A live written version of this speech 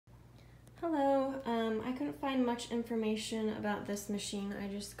Hello, I couldn't find much information about this machine I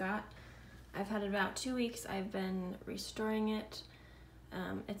just got. I've had it about 2 weeks. I've been restoring it.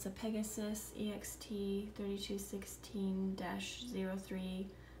 It's a Pegasus EXT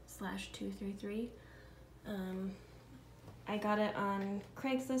 3216-03/233. I got it on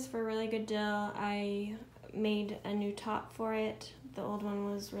Craigslist for a really good deal. I made a new top for it. The old one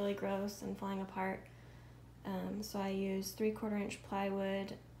was really gross and falling apart. So I used 3/4 inch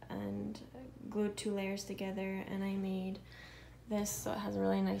plywood and glued 2 layers together, and I made this so it has a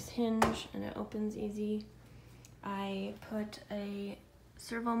really nice hinge and it opens easy. I put a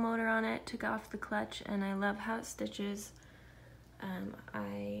servo motor on it, took off the clutch, and I love how it stitches.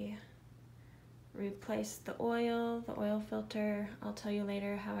 I replaced the oil filter. I'll tell you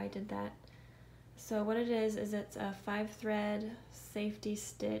later how I did that. So what it is it's a 5-thread safety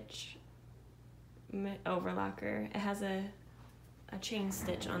stitch overlocker. It has a chain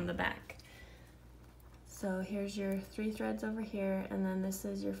stitch on the back. So here's your 3 threads over here, and then this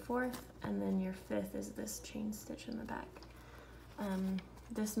is your 4th, and then your 5th is this chain stitch in the back.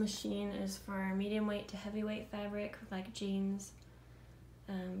 This machine is for medium weight to heavyweight fabric, like jeans.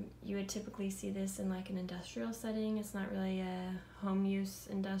 You would typically see this in like an industrial setting. It's not really a home use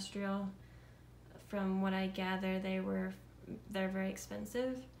industrial. From what I gather, they're very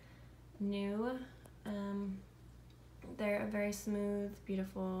expensive. New. They're a very smooth,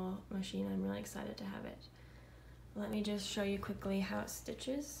 beautiful machine. I'm really excited to have it. Let me just show you quickly how it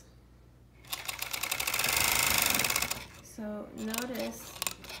stitches. So notice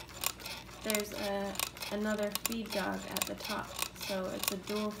there's another feed dog at the top. So it's a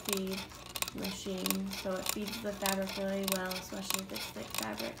dual feed machine, so it feeds the fabric really well, especially if it's thick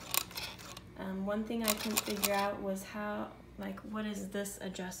fabric. One thing I couldn't figure out was what is this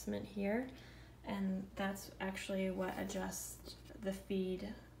adjustment here? And that's actually what adjusts the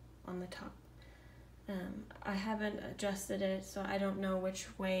feed on the top. I haven't adjusted it, so I don't know which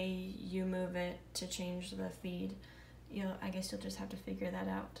way you move it to change the feed. I guess you'll just have to figure that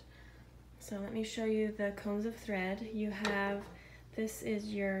out. So let me show you the cones of thread. This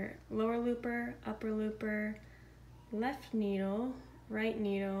is your lower looper, upper looper, left needle, right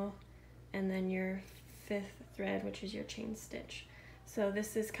needle, and then your 5th thread, which is your chain stitch. So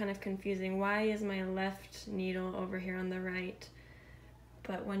this is kind of confusing. Why is my left needle over here on the right?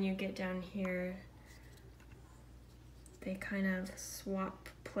 But when you get down here, they kind of swap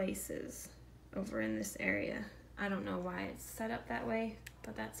places over in this area. I don't know why it's set up that way,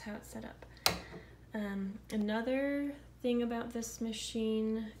 but that's how it's set up. Another thing about this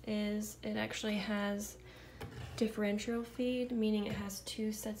machine is it actually has differential feed, meaning it has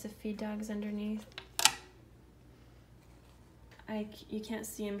 2 sets of feed dogs underneath. You can't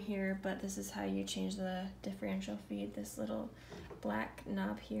see them here, but this is how you change the differential feed, this little black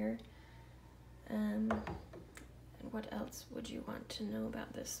knob here. And what else would you want to know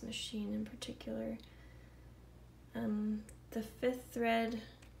about this machine in particular? The 5th thread,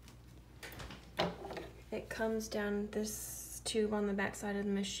 it comes down this tube on the back side of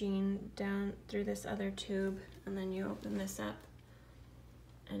the machine, down through this other tube, and then you open this up,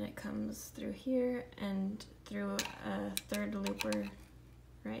 and it comes through here and through a 3rd looper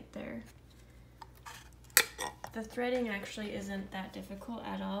right there. The threading actually isn't that difficult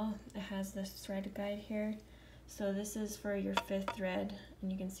at all. It has this thread guide here. So this is for your 5th thread,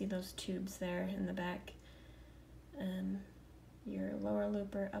 and you can see those tubes there in the back. Your lower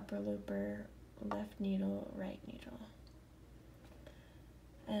looper, upper looper, left needle, right needle.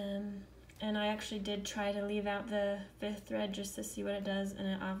 And I actually did try to leave out the 5th thread just to see what it does, and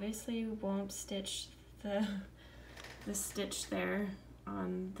it obviously won't stitch the stitch there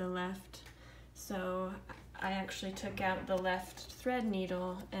on the left. So I actually took out the left thread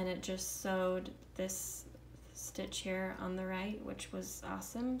needle, and it just sewed this stitch here on the right, which was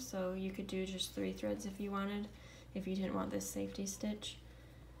awesome. So you could do just 3 threads if you wanted, if you didn't want this safety stitch.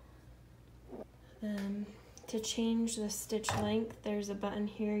 To change the stitch length, there's a button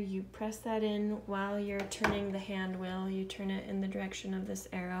here. You press that in while you're turning the hand wheel. You turn it in the direction of this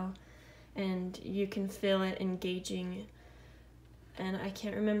arrow, and you can feel it engaging. And I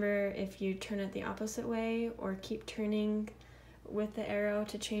can't remember if you turn it the opposite way or keep turning with the arrow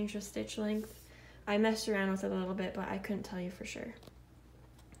to change the stitch length. I messed around with it a little bit, but I couldn't tell you for sure.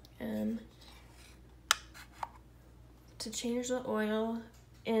 To change the oil,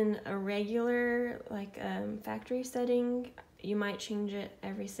 in a regular factory setting, you might change it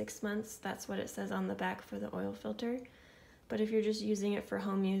every 6 months. That's what it says on the back for the oil filter. But if you're just using it for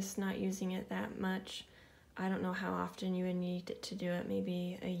home use, not using it that much, I don't know how often you would need to do it,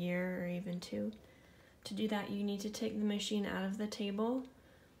 maybe a year or even 2. To do that, you need to take the machine out of the table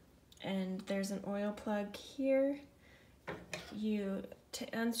and there's an oil plug here. You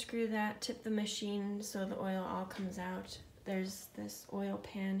unscrew that, tip the machine so the oil all comes out. There's this oil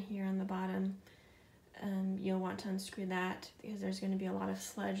pan here on the bottom. You'll want to unscrew that because there's going to be a lot of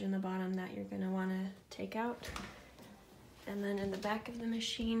sludge in the bottom that you're going to want to take out. And then in the back of the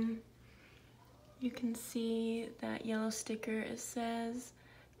machine, you can see that yellow sticker. It says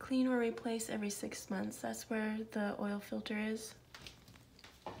clean or replace every 6 months. That's where the oil filter is.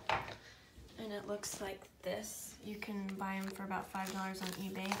 And it looks like this. You can buy them for about $5 on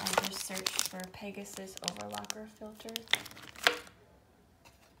eBay. I just searched for Pegasus Overlocker filter.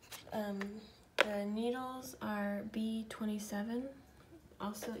 The needles are B27,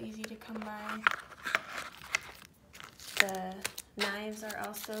 also easy to come by. The knives are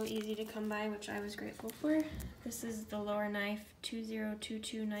also easy to come by, which I was grateful for. This is the lower knife,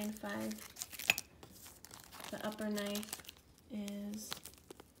 202295. The upper knife is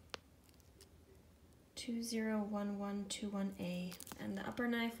 201121A, and the upper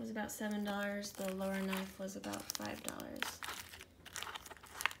knife was about $7, the lower knife was about $5.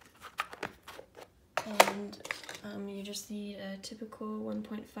 And you just need a typical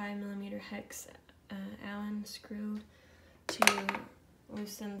 1.5mm hex Allen screw to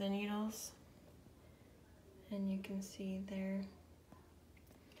loosen the needles, and you can see there.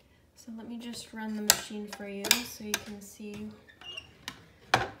 So let me just run the machine for you so you can see.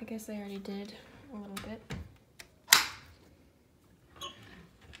 I guess I already did a little bit.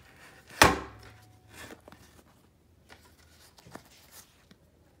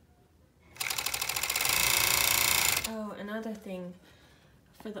 Oh, another thing,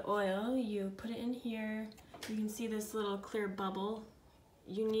 for the oil, you put it in here. You can see this little clear bubble.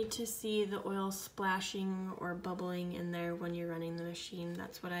 You need to see the oil splashing or bubbling in there when you're running the machine.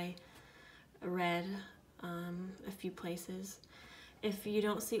 That's what I read a few places. If you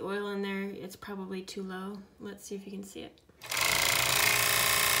don't see oil in there, it's probably too low. Let's see if you can see it.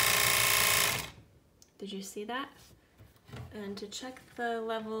 Did you see that? And to check the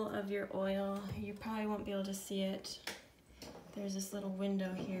level of your oil, you probably won't be able to see it. There's this little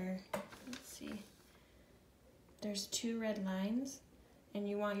window here. Let's see. There's 2 red lines, and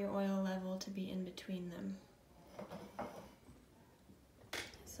you want your oil level to be in between them.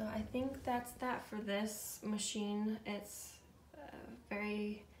 So I think that's that for this machine. It's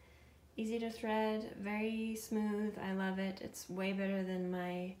very easy to thread, very smooth. I love it. It's way better than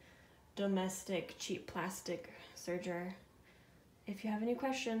my domestic cheap plastic serger. If you have any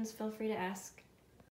questions, feel free to ask.